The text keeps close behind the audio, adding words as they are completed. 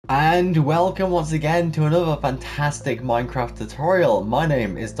And welcome once again to another fantastic Minecraft tutorial. My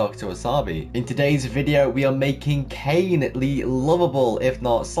name is Dr. Wasabi. In today's video, we are making Caine, the lovable, if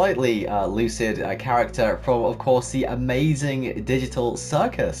not slightly lucid character from, of course, the Amazing Digital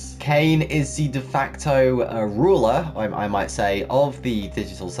Circus. Caine is the de facto ruler, I might say, of the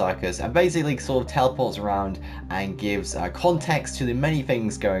Digital Circus, and basically sort of teleports around and gives context to the many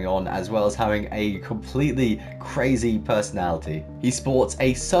things going on, as well as having a completely crazy personality. He sports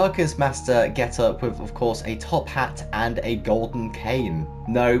a circus master getup with, of course, a top hat and a golden cane.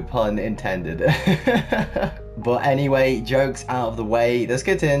 No pun intended. But anyway, jokes out of the way, let's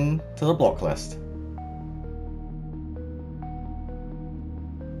get in to the block list.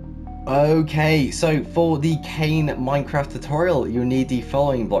 Okay, so for the Caine Minecraft tutorial, you'll need the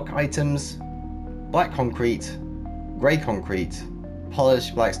following block items: black concrete, grey concrete,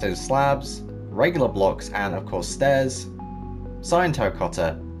 polished blackstone slabs, regular blocks and of course stairs, cyan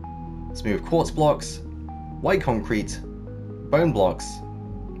terracotta, smooth quartz blocks, white concrete, bone blocks,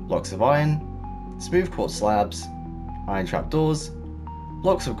 blocks of iron, smooth quartz slabs, iron trapdoors,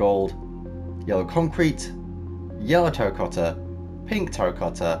 blocks of gold, yellow concrete, yellow terracotta, pink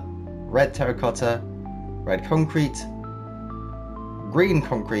terracotta, red terracotta, red concrete, green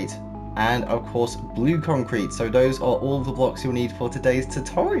concrete, and of course blue concrete. So those are all the blocks you'll need for today's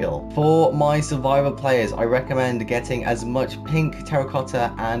tutorial. For my survivor players, I recommend getting as much pink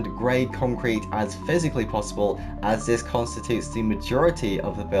terracotta and grey concrete as physically possible, as this constitutes the majority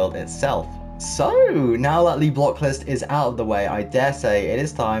of the build itself. So now that the block list is out of the way, I dare say it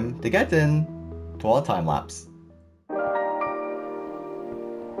is time to get in to our time lapse.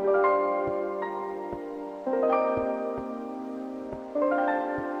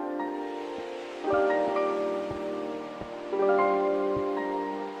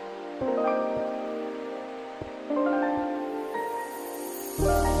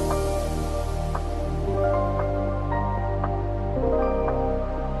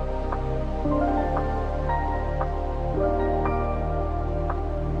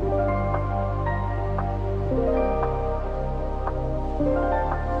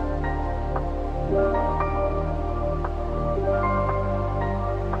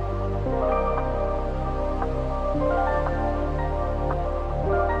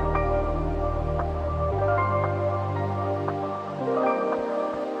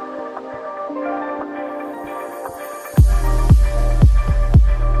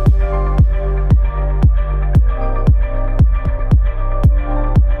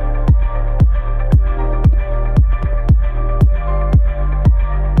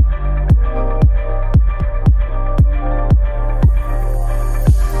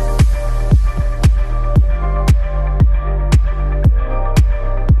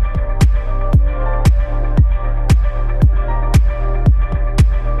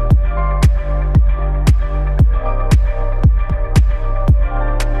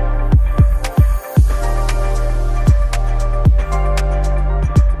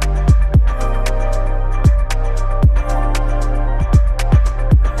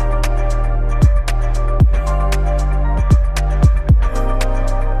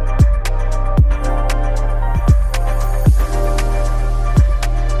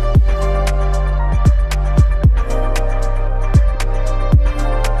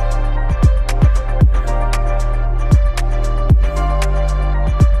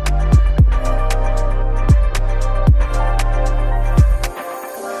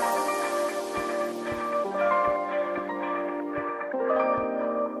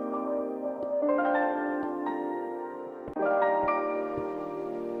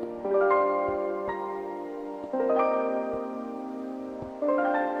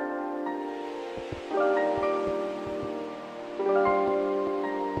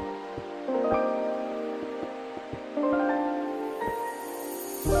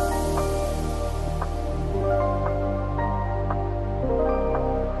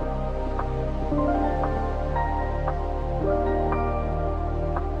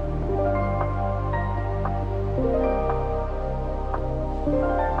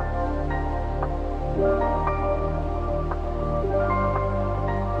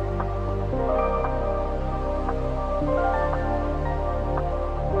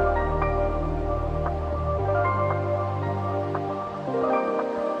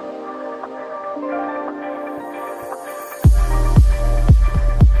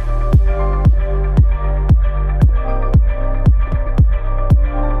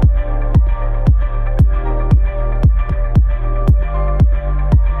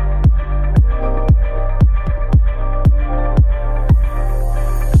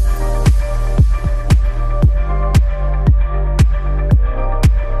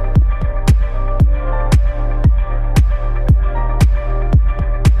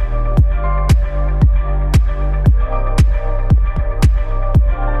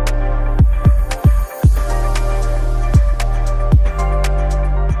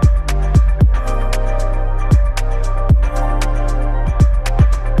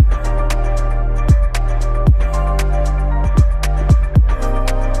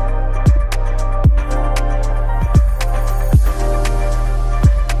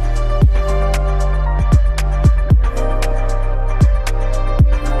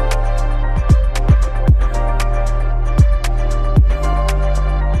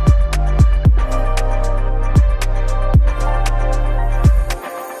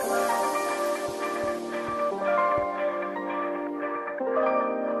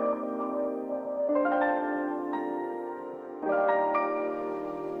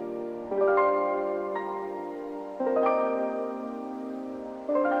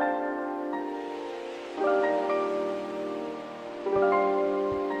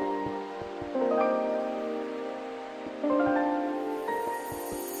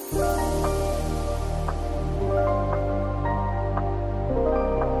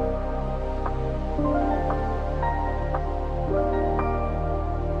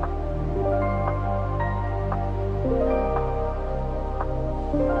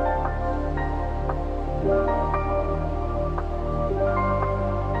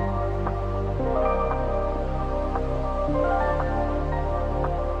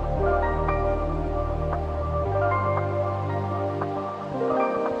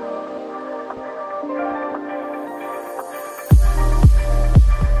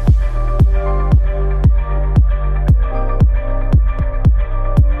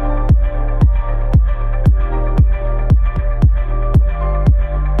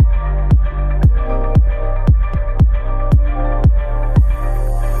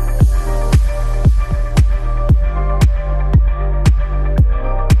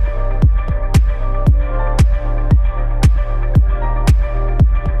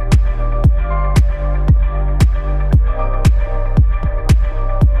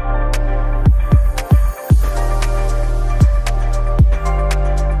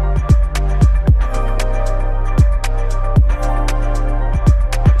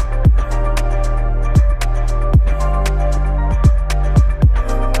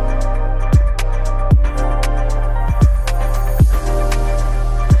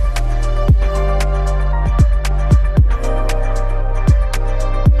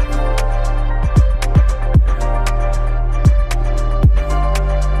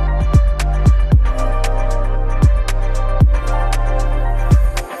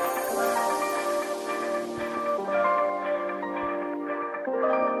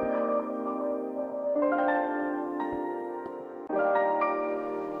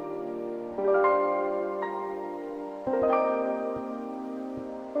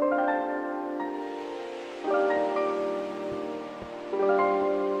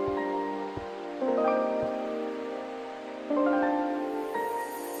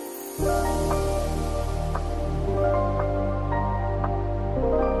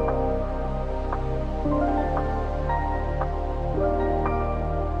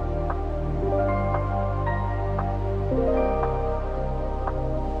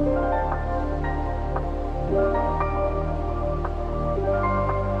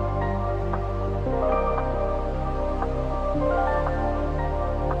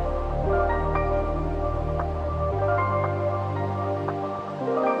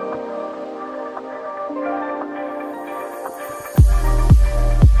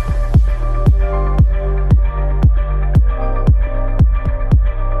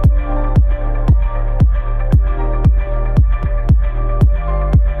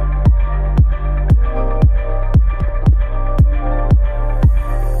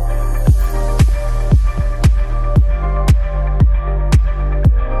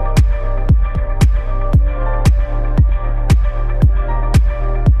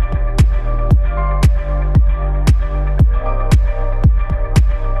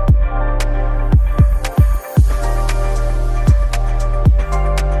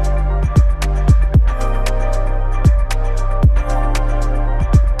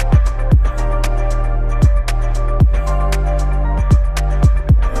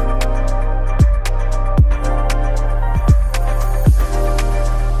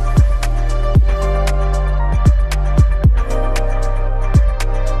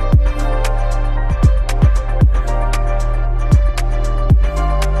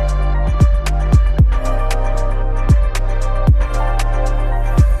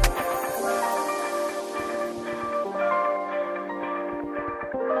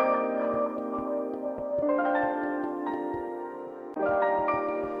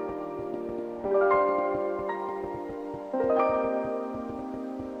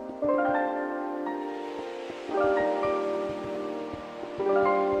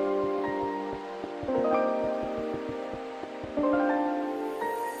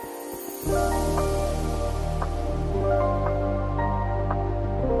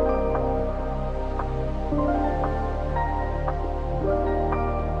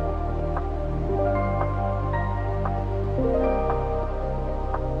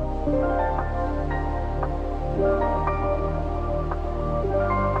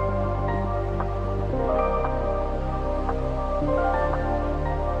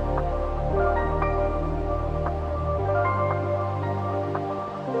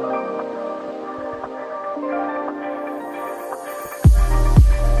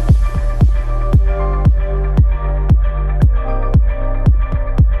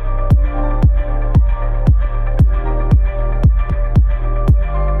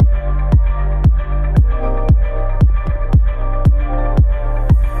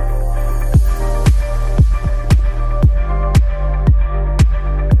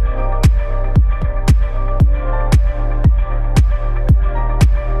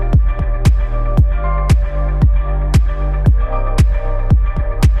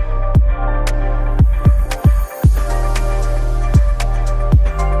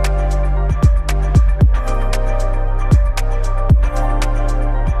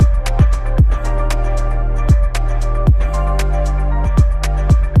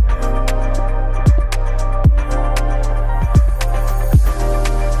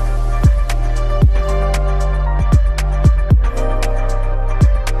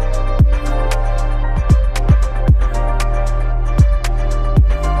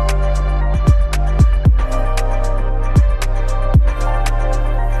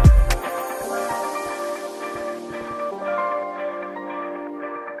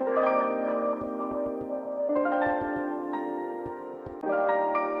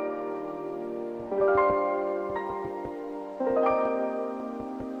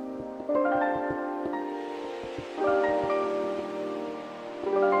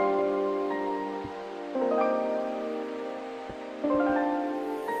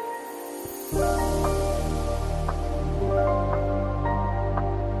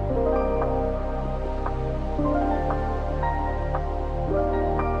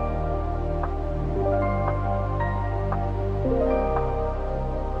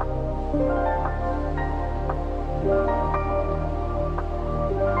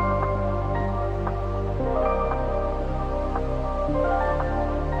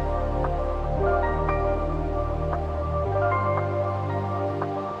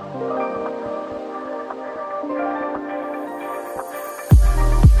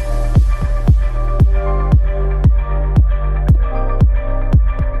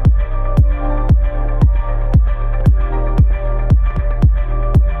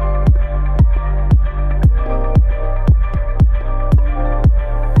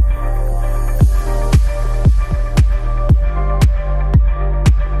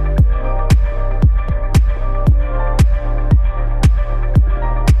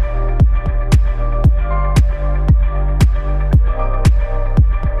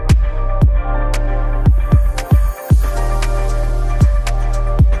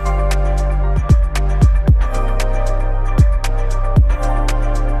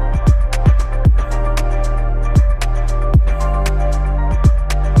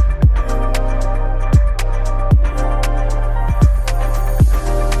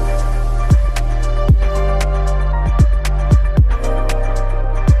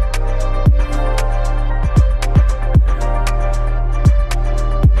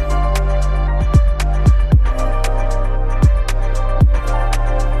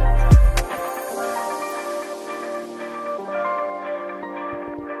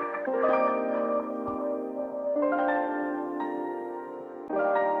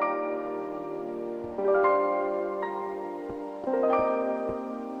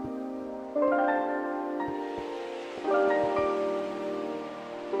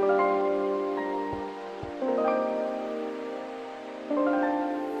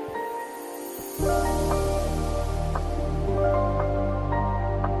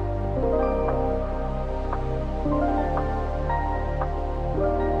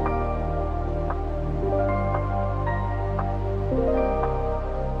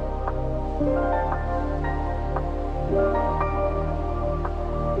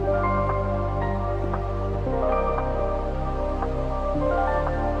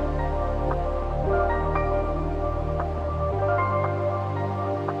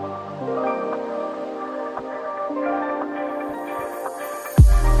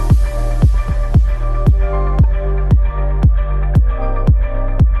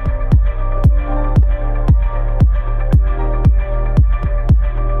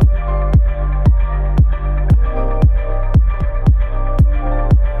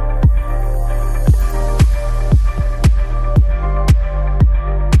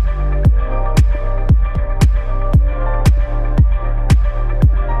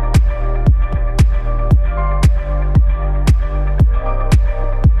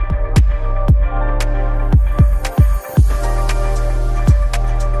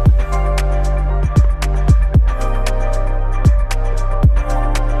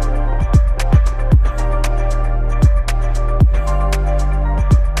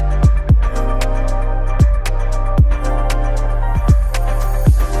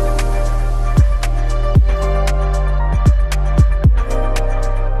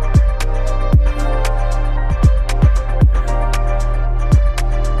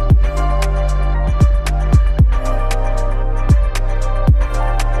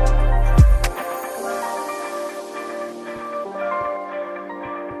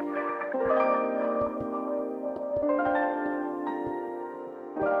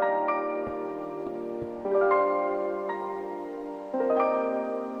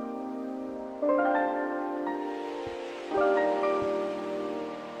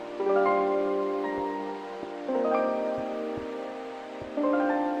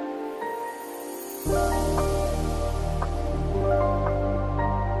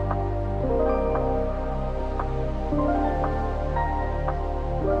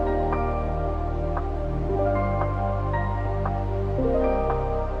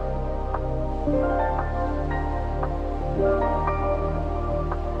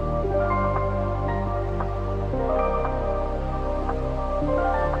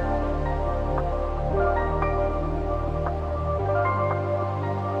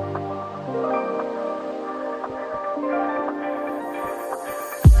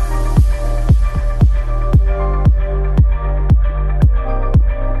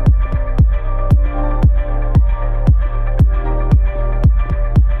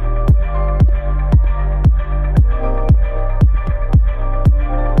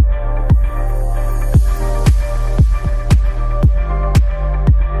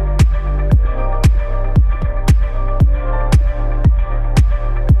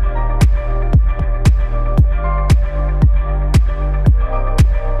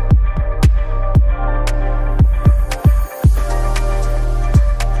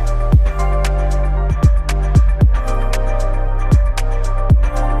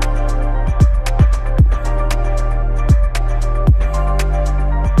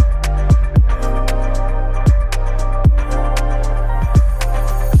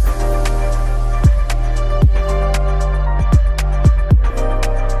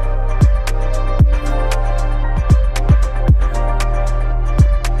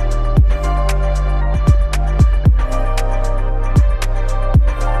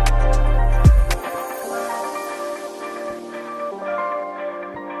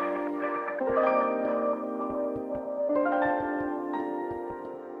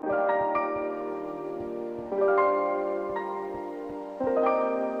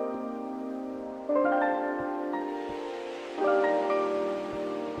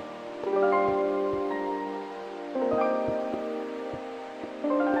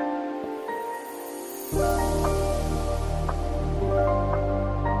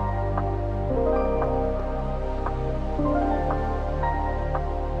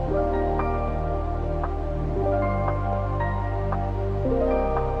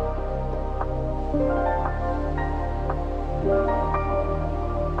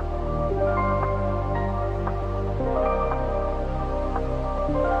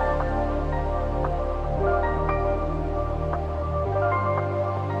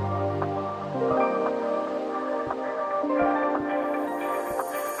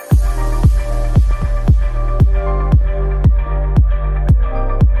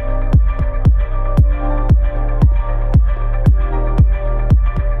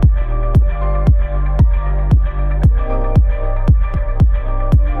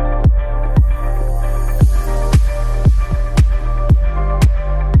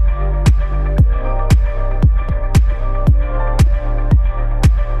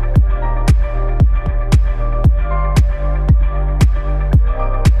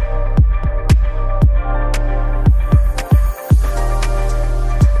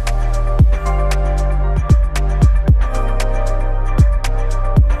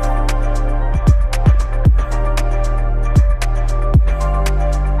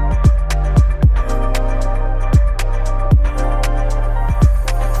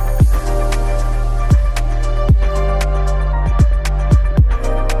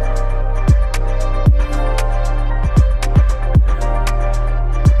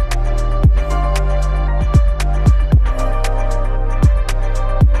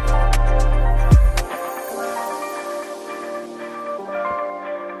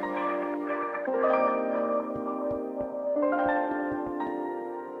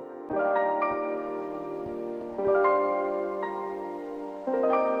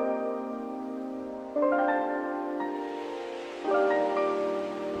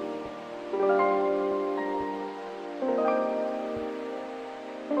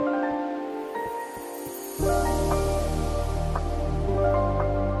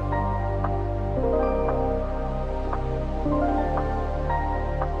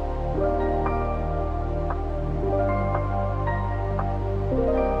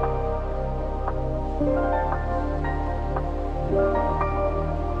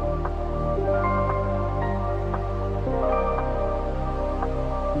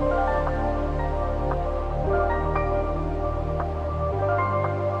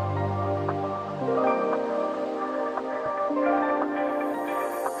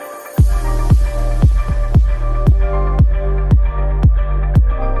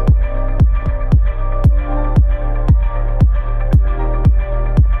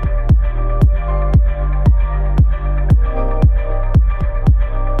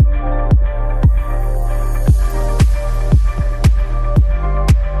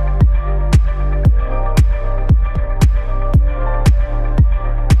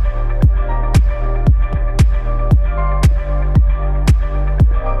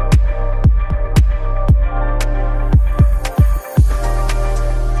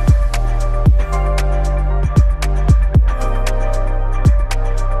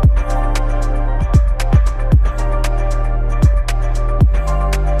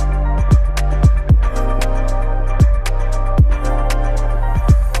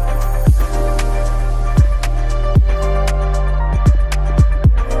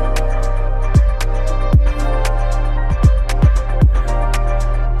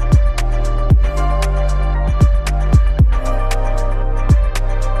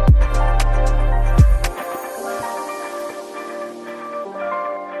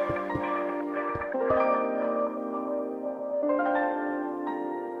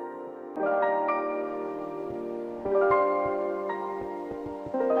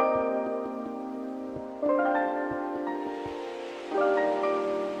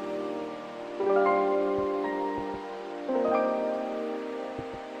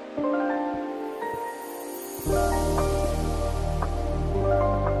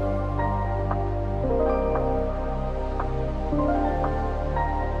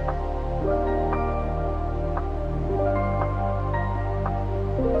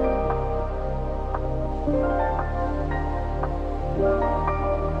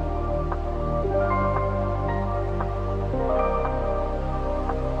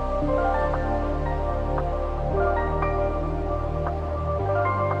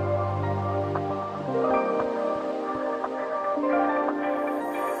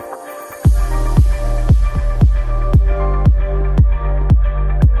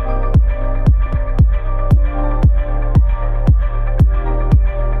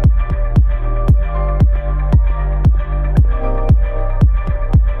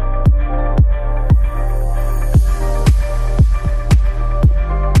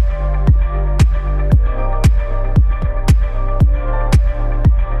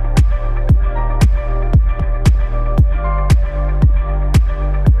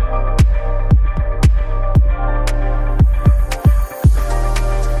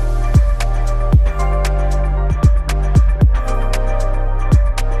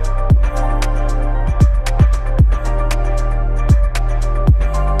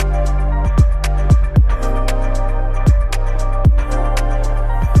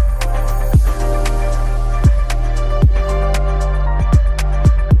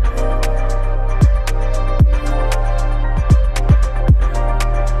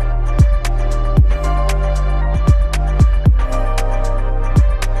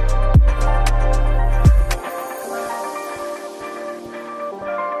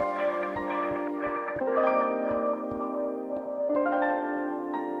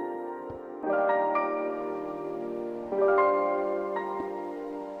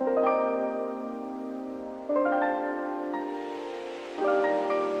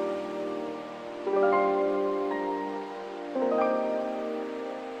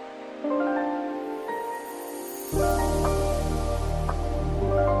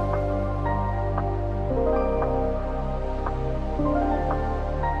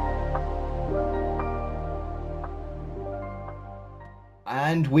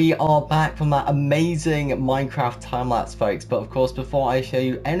 And we are back from that amazing Minecraft time-lapse, folks. But of course, before I show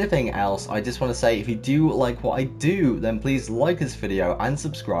you anything else, I just want to say, if you do like what I do, then please like this video and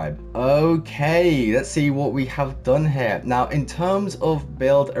subscribe. Okay, let's see what we have done here. Now, in terms of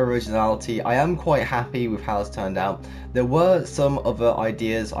build originality, I am quite happy with how it's turned out. There were some other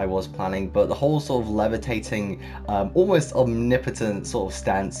ideas I was planning, but the whole sort of levitating, almost omnipotent sort of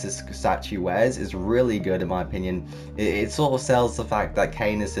stance this statue wears is really good in my opinion. It sort of sells the fact that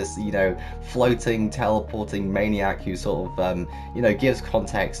Caine is this, you know, floating, teleporting maniac who sort of, you know, gives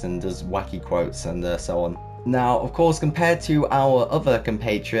context and does wacky quotes and so on. Now, of course, compared to our other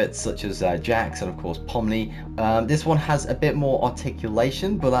compatriots, such as Jax and of course Pomni, this one has a bit more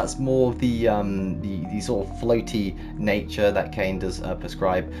articulation, but that's more of the sort of floaty nature that Caine does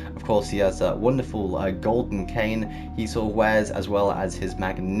prescribe. Of course, he has a wonderful golden cane he sort of wears, as well as his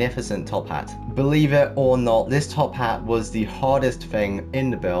magnificent top hat. Believe it or not, this top hat was the hardest thing in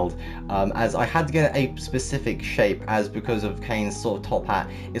the build, as I had to get a specific shape, as because of Caine's sort of top hat,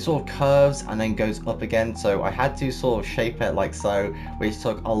 it sort of curves and then goes up again, so I had to sort of shape it like so, which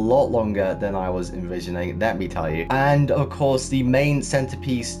took a lot longer than I was envisioning, let me tell you. And of course, the main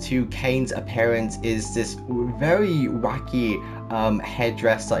centerpiece to Caine's appearance is this very wacky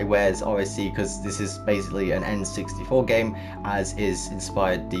headdress that he wears, obviously because this is basically an N64 game, as is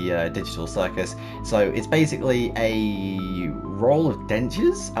inspired the Digital Circus. So it's basically a roll of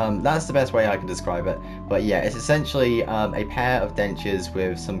dentures. That's the best way I can describe it. But yeah, it's essentially a pair of dentures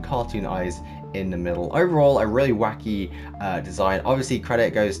with some cartoon eyes in the middle. Overall, a really wacky design. Obviously,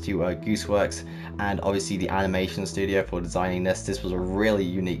 credit goes to Gooseworks and obviously the animation studio for designing this. This was a really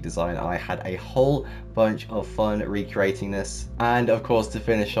unique design. I had a whole bunch of fun recreating this. And of course, to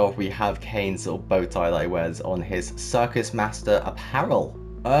finish off, we have Caine's little bow tie that he wears on his Circus Master apparel.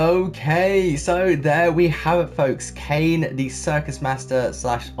 Okay, so there we have it, folks. Caine, the Circus Master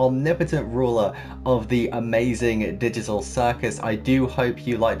 / omnipotent ruler of the Amazing Digital Circus. I do hope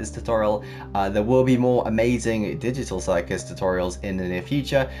you like this tutorial. There will be more Amazing Digital Circus tutorials in the near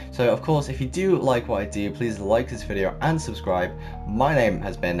future. So of course, if you do like what I do, please like this video and subscribe. My name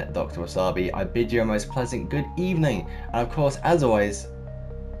has been Dr. Wasabi. I bid you a most pleasant good evening. And of course, as always,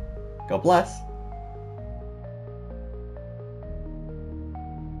 God bless.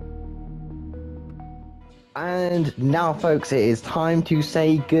 And now, folks, it is time to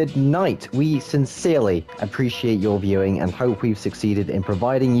say good night. We sincerely appreciate your viewing and hope we've succeeded in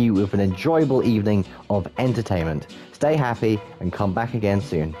providing you with an enjoyable evening of entertainment. Stay happy and come back again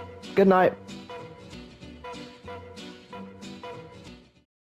soon. Good night.